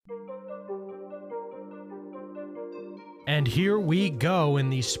And here we go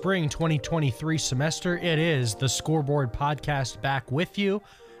in the spring 2023 semester. It is the Scoreboard Podcast back with you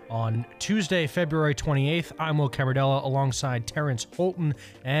on Tuesday, February 28th. I'm Will Camardella alongside Terrence Holton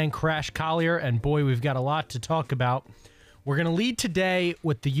and Crash Collier. And boy, we've got a lot to talk about. We're going to lead today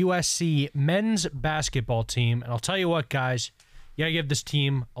with the USC men's basketball team. And I'll tell you what, guys, you got to give this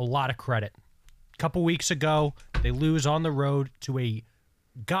team a lot of credit. A couple weeks ago, they lose on the road to a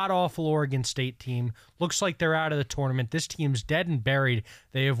god-awful Oregon State team. Looks like they're out of the tournament. This team's dead and buried.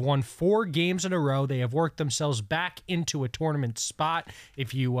 They have won 4 games in a row. They have worked themselves back into a tournament spot.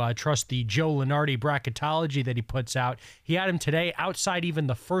 If you trust the Joe Lunardi bracketology that he puts out, he had him today outside even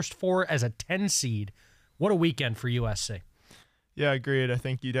the first 4 as a 10 seed. What a weekend for USC. Yeah, agreed. I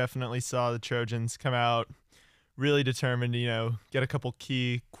think you definitely saw the Trojans come out really determined to, get a couple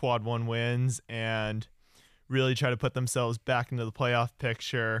key quad 1 wins and really try to put themselves back into the playoff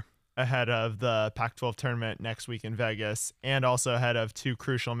picture ahead of the Pac-12 tournament next week in Vegas, and also ahead of 2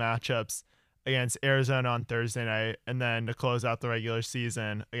 crucial matchups against Arizona on Thursday night, and then to close out the regular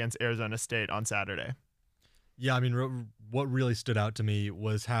season against Arizona State on Saturday. Yeah, I mean, what really stood out to me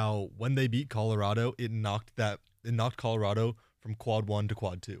was how when they beat Colorado, it knocked Colorado from quad 1 to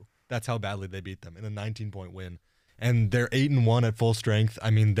quad 2. That's how badly they beat them in a 19-point win. And they're 8-1 at full strength. I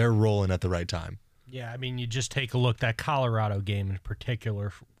mean, they're rolling at the right time. Yeah, I mean, you just take a look. That Colorado game in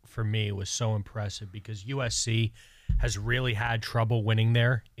particular, for me, was so impressive because USC has really had trouble winning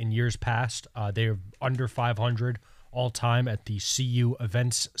there in years past. They're under 500 all time at the CU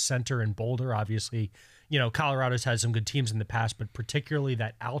Events Center in Boulder. Obviously, Colorado's had some good teams in the past, but particularly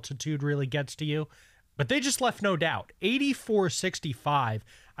that altitude really gets to you. But they just left no doubt. 84-65.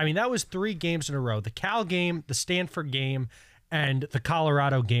 I mean, that was 3 games in a row. The Cal game, the Stanford game, and the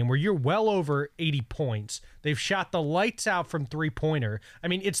Colorado game where you're well over 80 points. They've shot the lights out from three-pointer. I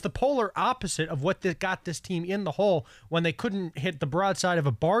mean, it's the polar opposite of what got this team in the hole when they couldn't hit the broadside of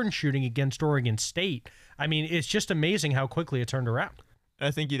a barn shooting against Oregon State. I mean, it's just amazing how quickly it turned around.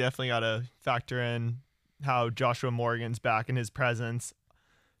 I think you definitely got to factor in how Joshua Morgan's back and his presence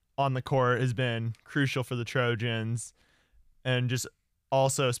on the court has been crucial for the Trojans, and just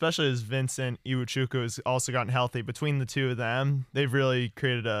also, especially as Vincent Iwuchukwu has also gotten healthy, between the two of them, they've really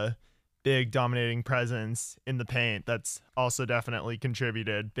created a big dominating presence in the paint that's also definitely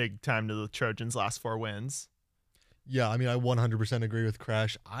contributed big time to the Trojans' last 4 wins. Yeah, I mean, I 100% agree with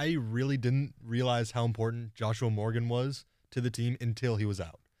Crash. I really didn't realize how important Joshua Morgan was to the team until he was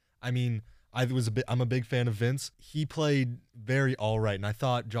out. I mean, I'm a big fan of Vince. He played very all right, and I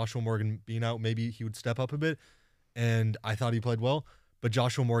thought Joshua Morgan being out, maybe he would step up a bit, and I thought he played well. But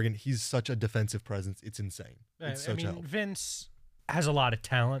Joshua Morgan, he's such a defensive presence. It's insane. It's such help. Vince has a lot of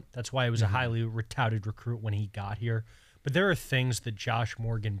talent. That's why he was a highly touted recruit when he got here. But there are things that Josh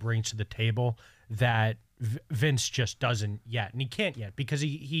Morgan brings to the table that Vince just doesn't yet. And he can't yet because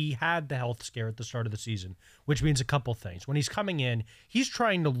he had the health scare at the start of the season, which means a couple things. When he's coming in, he's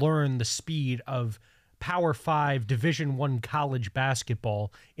trying to learn the speed of Power 5 Division I college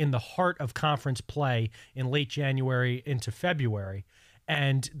basketball in the heart of conference play in late January into February.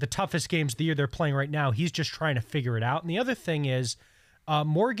 And the toughest games of the year they're playing right now, he's just trying to figure it out. And the other thing is,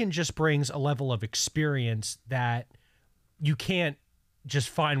 Morgan just brings a level of experience that you can't just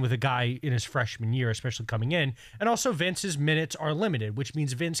find with a guy in his freshman year, especially coming in. And also Vince's minutes are limited, which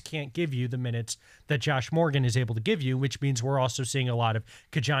means Vince can't give you the minutes that Josh Morgan is able to give you, which means we're also seeing a lot of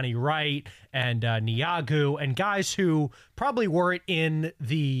Kajani Wright and Niagu and guys who probably weren't in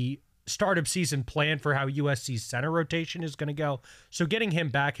the start of season plan for how USC's center rotation is going to go. So getting him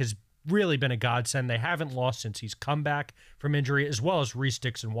back has really been a godsend. They haven't lost since he's come back from injury, as well as Reese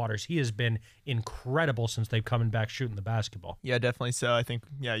Dixon Waters. He has been incredible since they've come back shooting the basketball. Yeah, definitely so. I think,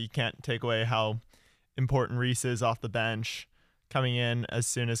 you can't take away how important Reese is off the bench, coming in as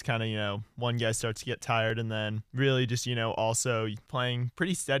soon as one guy starts to get tired, and then really just, also playing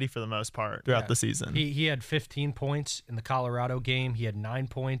pretty steady for the most part throughout the season. He had 15 points in the Colorado game. He had 9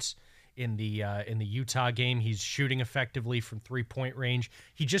 points in the Utah game. He's shooting effectively from 3-point range.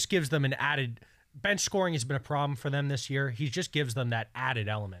 He just gives them an added bench scoring has been a problem for them this year. He just gives them that added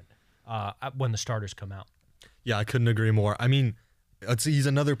element when the starters come out. Yeah, I couldn't agree more. I mean, he's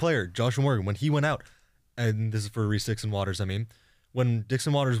another player, Joshua Morgan. When he went out, and this is for Reese Dixon Waters, when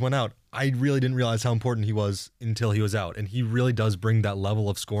Dixon Waters went out, I really didn't realize how important he was until he was out. And he really does bring that level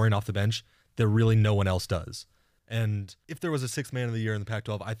of scoring off the bench that really no one else does. And if there was a 6th man of the year in the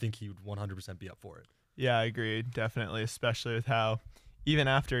Pac-12, I think he would 100% be up for it. Yeah, I agree. Definitely, especially with how even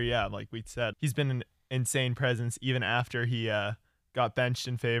after, like we said, he's been an insane presence even after he got benched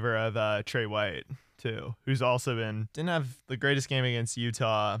in favor of Trey White too, who's also didn't have the greatest game against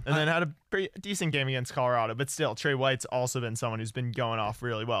Utah, and then had a pretty decent game against Colorado. But still, Trey White's also been someone who's been going off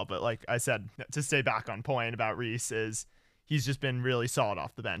really well. But like I said, to stay back on point about Reese is he's just been really solid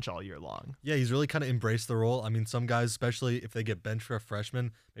off the bench all year long. Yeah, he's really kind of embraced the role. I mean, some guys, especially if they get benched for a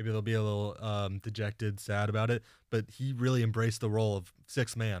freshman, maybe they'll be a little dejected, sad about it. But he really embraced the role of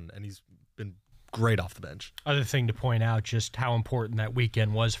sixth man, and he's been great off the bench. Other thing to point out, just how important that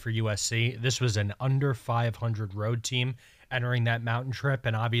weekend was for USC. This was an under 500 road team entering that mountain trip,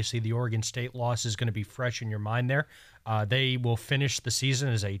 and obviously the Oregon State loss is going to be fresh in your mind there. They will finish the season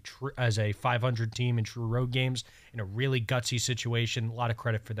as a 500 team in true road games in a really gutsy situation. A lot of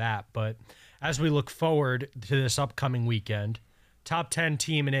credit for that. But as we look forward to this upcoming weekend, top 10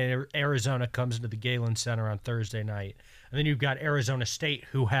 team in Arizona comes into the Galen Center on Thursday night. And then you've got Arizona State,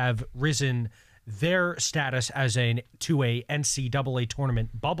 who have risen their status to a NCAA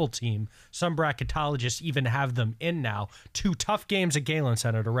tournament bubble team. Some bracketologists even have them in now. 2 tough games at Galen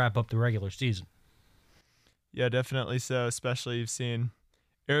Center to wrap up the regular season. Yeah, definitely so. Especially you've seen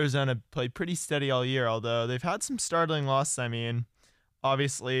Arizona play pretty steady all year, although they've had some startling losses. I mean,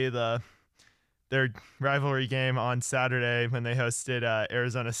 obviously their rivalry game on Saturday when they hosted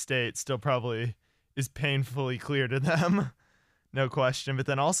Arizona State still probably is painfully clear to them. No question. But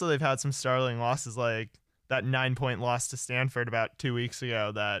then also they've had some startling losses, like that 9-point loss to Stanford about 2 weeks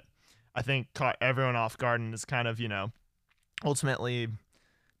ago that I think caught everyone off guard and is kind of, ultimately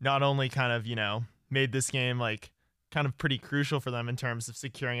not only kind of, made this game like kind of pretty crucial for them in terms of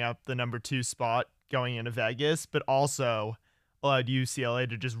securing up the number 2 spot going into Vegas, but also allowed UCLA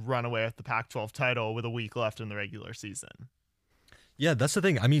to just run away with the Pac-12 title with a week left in the regular season. Yeah, that's the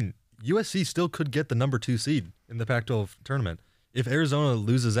thing. I mean, USC still could get the number 2 seed in the Pac-12 tournament. If Arizona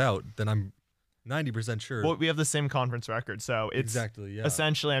loses out, then I'm 90% sure. Well, we have the same conference record, so it's exactly, yeah.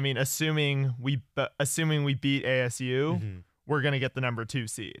 Essentially, I mean, assuming we beat ASU, we're gonna get the number 2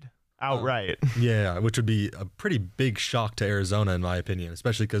 seed outright. Yeah, which would be a pretty big shock to Arizona, in my opinion,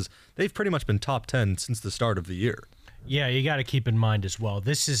 especially because they've pretty much been top 10 since the start of the year. Yeah, you got to keep in mind as well,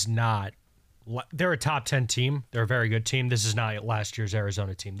 this is not. They're a top 10 team. They're a very good team. This is not last year's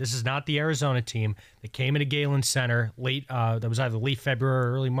Arizona team. This is not the Arizona team that came into Galen Center that was either late February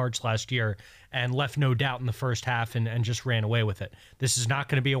or early March last year and left no doubt in the first half and just ran away with it. This is not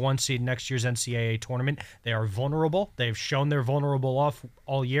going to be a 1 seed in next year's NCAA tournament. They are vulnerable. They've shown they're vulnerable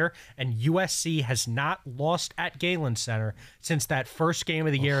all year, and USC has not lost at Galen Center since that first game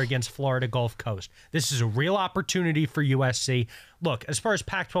of the year against Florida Gulf Coast. This is a real opportunity for USC. Look, as far as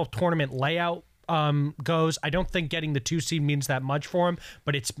Pac-12 tournament layout goes, I don't think getting the 2 seed means that much for him,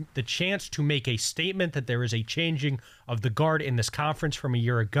 but it's the chance to make a statement that there is a changing of the guard in this conference from a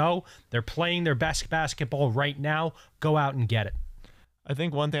year ago. They're playing their best basketball right now. Go out and get it. I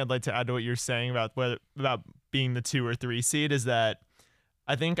think one thing I'd like to add to what you're saying about being the 2 or 3 seed is that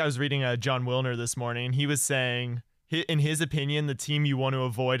I think I was reading John Wilner this morning, and he was saying, in his opinion, the team you want to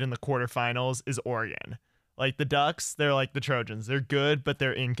avoid in the quarterfinals is Oregon. Like the Ducks, they're like the Trojans. They're good, but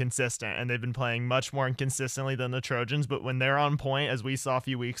they're inconsistent, and they've been playing much more inconsistently than the Trojans. But when they're on point, as we saw a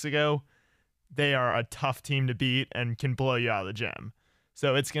few weeks ago, they are a tough team to beat and can blow you out of the gym.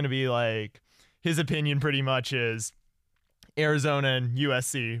 So it's going to be like, his opinion pretty much is Arizona and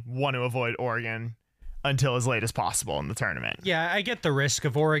USC want to avoid Oregon until as late as possible in the tournament. Yeah, I get the risk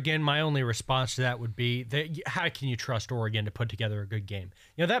of Oregon. My only response to that would be, how can you trust Oregon to put together a good game?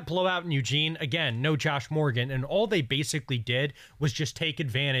 That blowout in Eugene, again, no Josh Morgan, and all they basically did was just take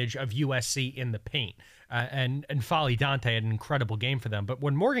advantage of USC in the paint. And Folly Dante had an incredible game for them. But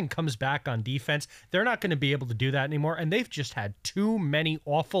when Morgan comes back on defense, they're not going to be able to do that anymore, and they've just had too many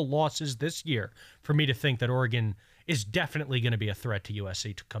awful losses this year for me to think that Oregon is definitely going to be a threat to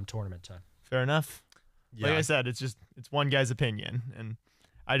USC to come tournament time. Fair enough. Yeah. Like I said, it's one guy's opinion, and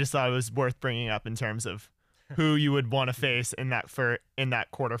I just thought it was worth bringing up in terms of who you would want to face in that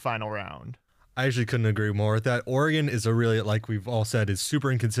quarterfinal round. I actually couldn't agree more with that. Oregon is like we've all said, is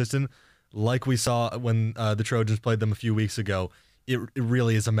super inconsistent. Like we saw when the Trojans played them a few weeks ago, it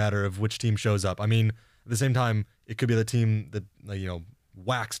really is a matter of which team shows up. I mean, at the same time, it could be the team that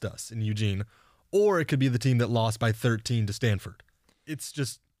waxed us in Eugene, or it could be the team that lost by 13 to Stanford. It's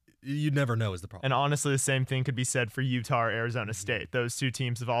just, you never know is the problem. And honestly, the same thing could be said for Utah or Arizona State. Those 2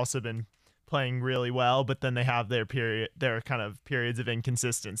 teams have also been playing really well, but then they have their kind of periods of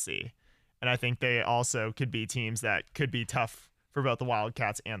inconsistency. And I think they also could be teams that could be tough for both the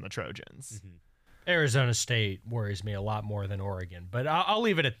Wildcats and the Trojans. Arizona State worries me a lot more than Oregon, but I'll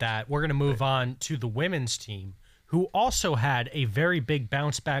leave it at that. We're going to move on to the women's team, who also had a very big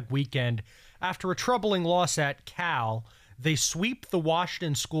bounce back weekend after a troubling loss at Cal. They sweep the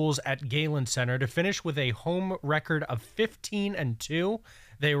Washington Schools at Galen Center to finish with a home record of 15-2.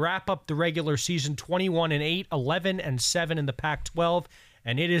 They wrap up the regular season 21-8, 11-7 in the Pac-12,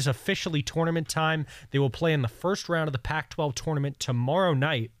 and it is officially tournament time. They will play in the first round of the Pac-12 tournament tomorrow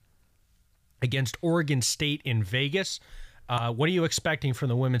night against Oregon State in Vegas. What are you expecting from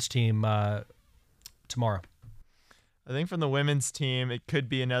the women's team tomorrow? I think from the women's team, it could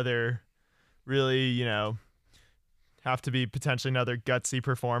be another really, have to be potentially another gutsy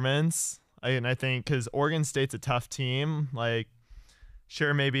performance. I think because Oregon State's a tough team. Like,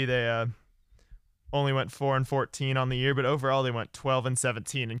 sure, maybe they only went 4-14 on the year, but overall they went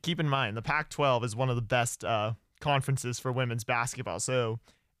 12-17. And keep in mind, the Pac-12 is one of the best conferences for women's basketball. So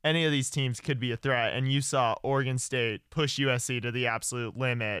any of these teams could be a threat. And you saw Oregon State push USC to the absolute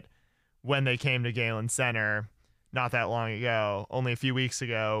limit when they came to Galen Center not that long ago, only a few weeks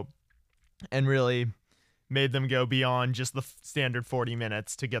ago, and really made them go beyond just the standard 40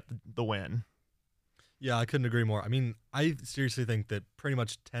 minutes to get the win. Yeah, I couldn't agree more. I mean, I seriously think that pretty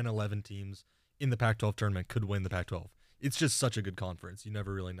much 10, 11 teams in the Pac-12 tournament could win the Pac-12. It's just such a good conference. You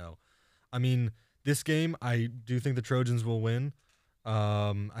never really know. I mean, this game, I do think the Trojans will win.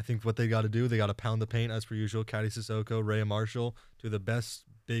 I think what they got to do, they got to pound the paint as per usual. Caddy Sissoko, Rhea Marshall, two of the best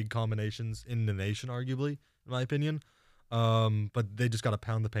big combinations in the nation, arguably, in my opinion. But they just got to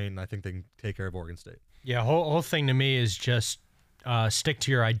pound the paint, and I think they can take care of Oregon State. Yeah, whole thing to me is just stick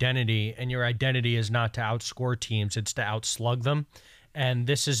to your identity, and your identity is not to outscore teams, it's to outslug them. And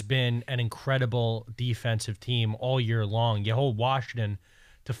this has been an incredible defensive team all year long. You hold Washington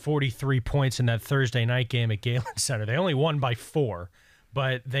to 43 points in that Thursday night game at Galen Center. They only won by 4,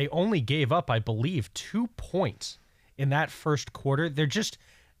 but they only gave up, I believe, 2 points in that first quarter. They're just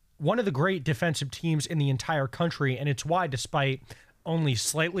one of the great defensive teams in the entire country, and it's why, despite only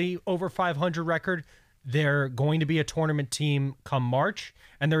slightly over 500 record, they're going to be a tournament team come March,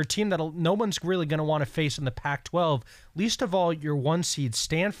 and they're a team that no one's really going to want to face in the Pac-12, least of all your 1 seed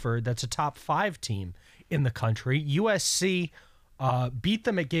Stanford, that's a top 5 team in the country. USC beat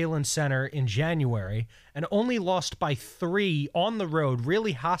them at Galen Center in January and only lost by 3 on the road,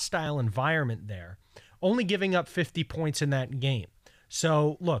 really hostile environment there, only giving up 50 points in that game.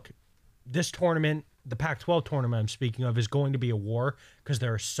 So, look, this tournament, the Pac-12 tournament I'm speaking of, is going to be a war because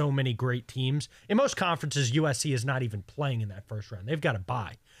there are so many great teams. In most conferences, USC is not even playing in that first round. They've got to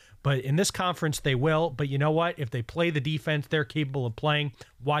bye. But in this conference, they will. But you know what? If they play the defense they're capable of playing,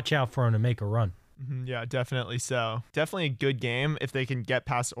 watch out for them to make a run. Yeah, definitely so. Definitely a good game if they can get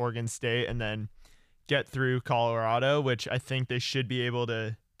past Oregon State and then get through Colorado, which I think they should be able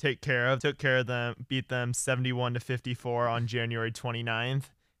to take care of. Took care of them, beat them 71-54 on January 29th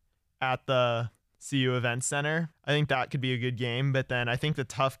at the CU Event Center. I think that could be a good game, but then I think the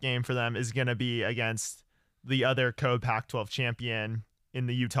tough game for them is going to be against the other co-Pac-12 champion in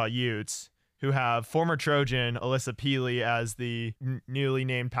the Utah Utes, who have former Trojan Alyssa Peely as the newly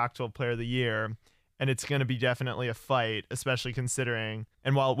named Pac-12 Player of the Year. And it's going to be definitely a fight, especially considering,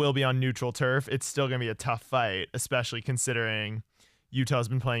 and while it will be on neutral turf, it's still going to be a tough fight, especially considering Utah's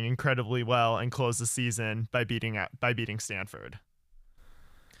been playing incredibly well and closed the season by beating Stanford.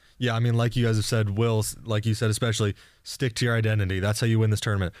 Yeah, I mean, like you guys have said, Will, like you said, especially stick to your identity. That's how you win this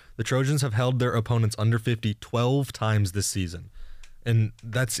tournament. The Trojans have held their opponents under 50 12 times this season. And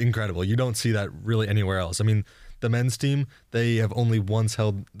that's incredible. You don't see that really anywhere else. I mean, the men's team, they have only once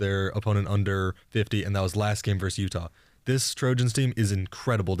held their opponent under 50, and that was last game versus Utah. This Trojans team is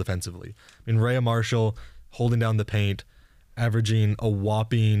incredible defensively. I mean, Rhea Marshall holding down the paint, averaging a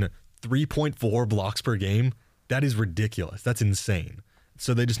whopping 3.4 blocks per game. That is ridiculous. That's insane.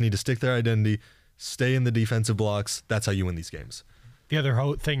 So they just need to stick their identity, stay in the defensive blocks. That's how you win these games. The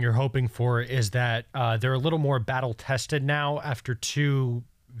other thing you're hoping for is that they're a little more battle-tested now after 2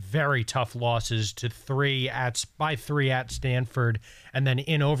 very tough losses to 3 at Stanford, and then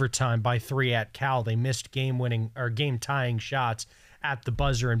in overtime by 3 at Cal. They missed game-winning or game-tying shots at the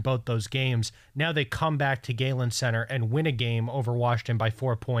buzzer in both those games. Now they come back to Galen Center and win a game over Washington by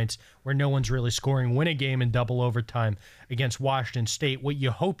 4 points, where no one's really scoring. Win a game in double overtime against Washington State. What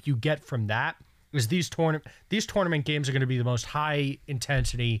you hope you get from that is these tournament games are going to be the most high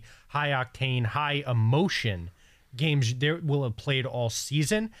intensity, high octane, high emotion games they will have played all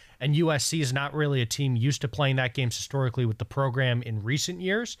season. And USC is not really a team used to playing that games historically with the program in recent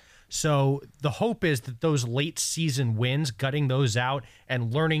years. So the hope is that those late season wins, gutting those out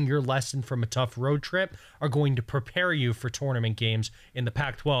and learning your lesson from a tough road trip, are going to prepare you for tournament games in the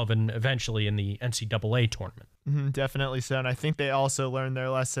Pac-12 and eventually in the NCAA tournament. Definitely so. And I think they also learned their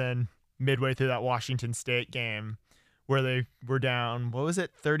lesson midway through that Washington State game, where they were down, what was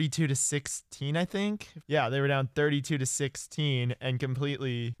it, 32-16, I think? Yeah, they were down 32-16 and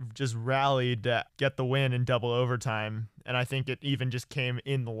completely just rallied to get the win in double overtime. And I think it even just came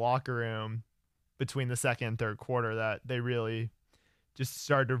in the locker room between the second and third quarter that they really just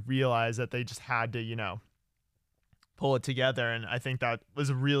started to realize that they just had to, pull it together. And I think that was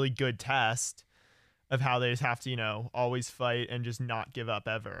a really good test of how they just have to, always fight and just not give up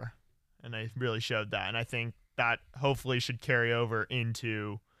ever. And they really showed that. And I think that hopefully should carry over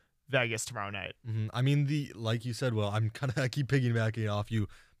into Vegas tomorrow night. Mm-hmm. I mean, like you said, I keep piggybacking off you,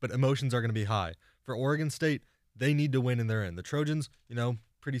 but emotions are going to be high. For Oregon State, they need to win and they're in. The Trojans,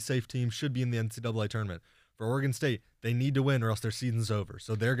 pretty safe team, should be in the NCAA tournament. For Oregon State, they need to win or else their season's over.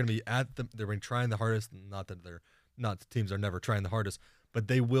 So they're going to be they're going to be trying the hardest. Not that teams are never trying the hardest, but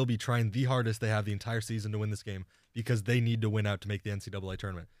they will be trying the hardest they have the entire season to win this game because they need to win out to make the NCAA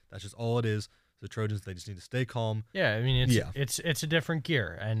tournament. That's just all it is. The Trojans, they just need to stay calm. Yeah, I mean, it's a different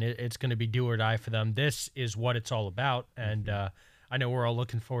gear, and it's going to be do or die for them. This is what it's all about, and I know we're all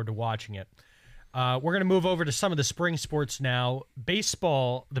looking forward to watching it. We're going to move over to some of the spring sports now.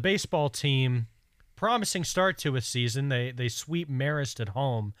 Baseball, the baseball team, promising start to a season. They sweep Marist at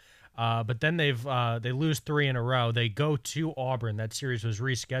home, but then they lose 3 in a row. They go to Auburn. That series was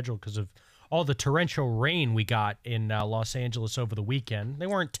rescheduled because of all the torrential rain we got in Los Angeles over the weekend. They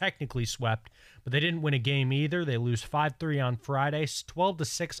weren't technically swept, but they didn't win a game either. They lose 5-3 on Friday,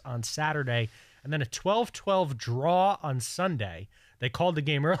 12-6 on Saturday, and then a 12-12 draw on Sunday. They called the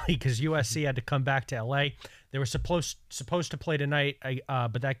game early because USC had to come back to LA. They were supposed to play tonight,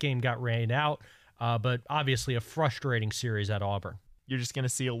 but that game got rained out. But obviously a frustrating series at Auburn. You're just going to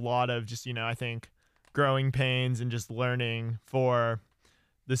see a lot of just, I think, growing pains and just learning for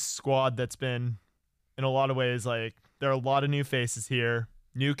this squad that's been, in a lot of ways, like, there are a lot of new faces here.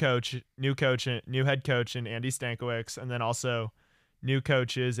 New head coach in Andy Stankiewicz, and then also new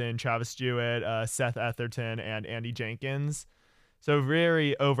coaches in Travis Jewett, Seth Etherton, and Andy Jenkins. So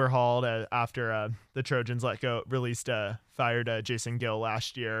very overhauled after the Trojans fired Jason Gill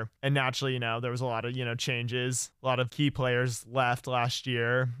last year. And naturally, there was a lot of, changes. A lot of key players left last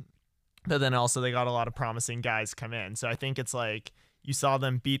year. But then also they got a lot of promising guys come in. So I think it's like you saw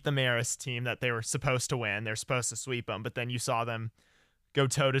them beat the Marist team that they were supposed to win. They're supposed to sweep them. But then you saw them go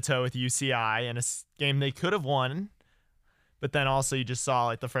toe-to-toe with UCI in a game they could have won. But then also you just saw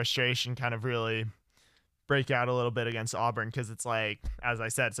like the frustration kind of really break out a little bit against Auburn because it's like, as I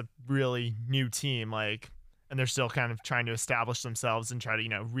said, it's a really new team, and they're still kind of trying to establish themselves and try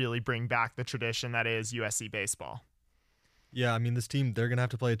to, really bring back the tradition that is USC baseball. Yeah, I mean, this team, they're going to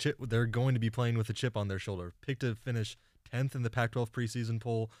have to play a chip. They're going to be playing with a chip on their shoulder. Picked to finish 10th in the Pac-12 preseason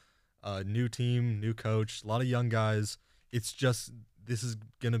poll. New team, new coach, a lot of young guys. It's just, this is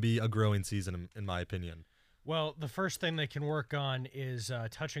going to be a growing season, in my opinion. Well, the first thing they can work on is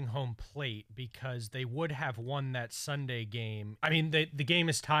touching home plate because they would have won that Sunday game. I mean, the game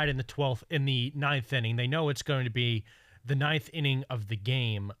is tied in the ninth inning. They know it's going to be the ninth inning of the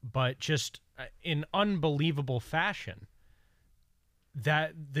game, but just in unbelievable fashion,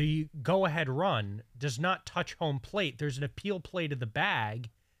 that the go-ahead run does not touch home plate. There's an appeal play to the bag,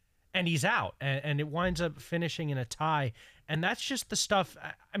 and he's out, and it winds up finishing in a tie. And that's just the stuff.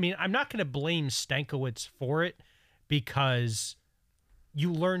 I mean, I'm not going to blame Stankiewicz for it because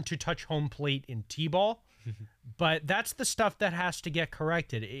you learn to touch home plate in T-ball, but that's the stuff that has to get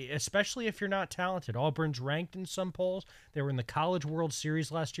corrected, especially if you're not talented. Auburn's ranked in some polls. They were in the College World Series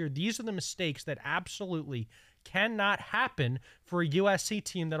last year. These are the mistakes that absolutely cannot happen for a USC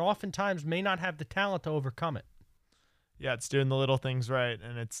team that oftentimes may not have the talent to overcome it. Yeah, it's doing the little things right,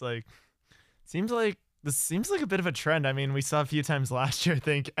 and it's like, this seems like a bit of a trend. I mean, we saw a few times last year, I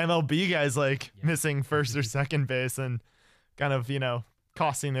think, MLB guys missing first or second base and kind of,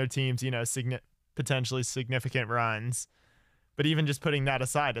 costing their teams, potentially significant runs. But even just putting that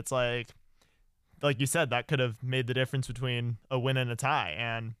aside, it's like you said, that could have made the difference between a win and a tie.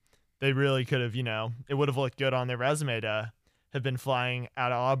 And they really could have, it would have looked good on their resume to have been flying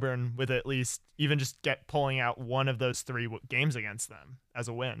out of Auburn with at least even just pulling out one of those 3 games against them as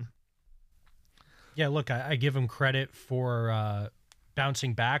a win. Yeah, look, I give them credit for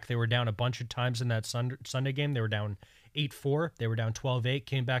bouncing back. They were down a bunch of times in that Sunday game. They were down 8-4. They were down 12-8,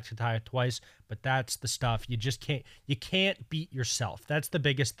 came back to tie it twice. But that's the stuff. You just can't beat yourself. That's the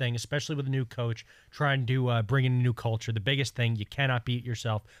biggest thing, especially with a new coach trying to bring in a new culture. The biggest thing, you cannot beat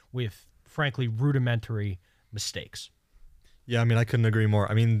yourself with, frankly, rudimentary mistakes. Yeah, I mean, I couldn't agree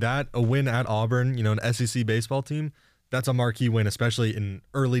more. I mean, a win at Auburn, an SEC baseball team, that's a marquee win, especially in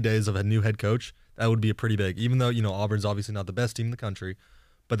early days of a new head coach. That would be a pretty big, even though, Auburn's obviously not the best team in the country,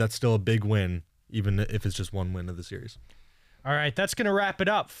 but that's still a big win, even if it's just one win of the series. All right, that's going to wrap it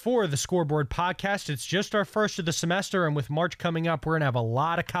up for the Scoreboard Podcast. It's just our first of the semester, and with March coming up, we're going to have a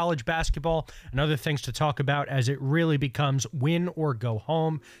lot of college basketball and other things to talk about as it really becomes win or go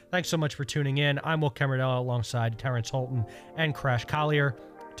home. Thanks so much for tuning in. I'm Will Kemerdell alongside Terrence Holton and Crash Collier.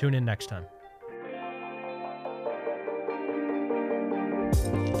 Tune in next time.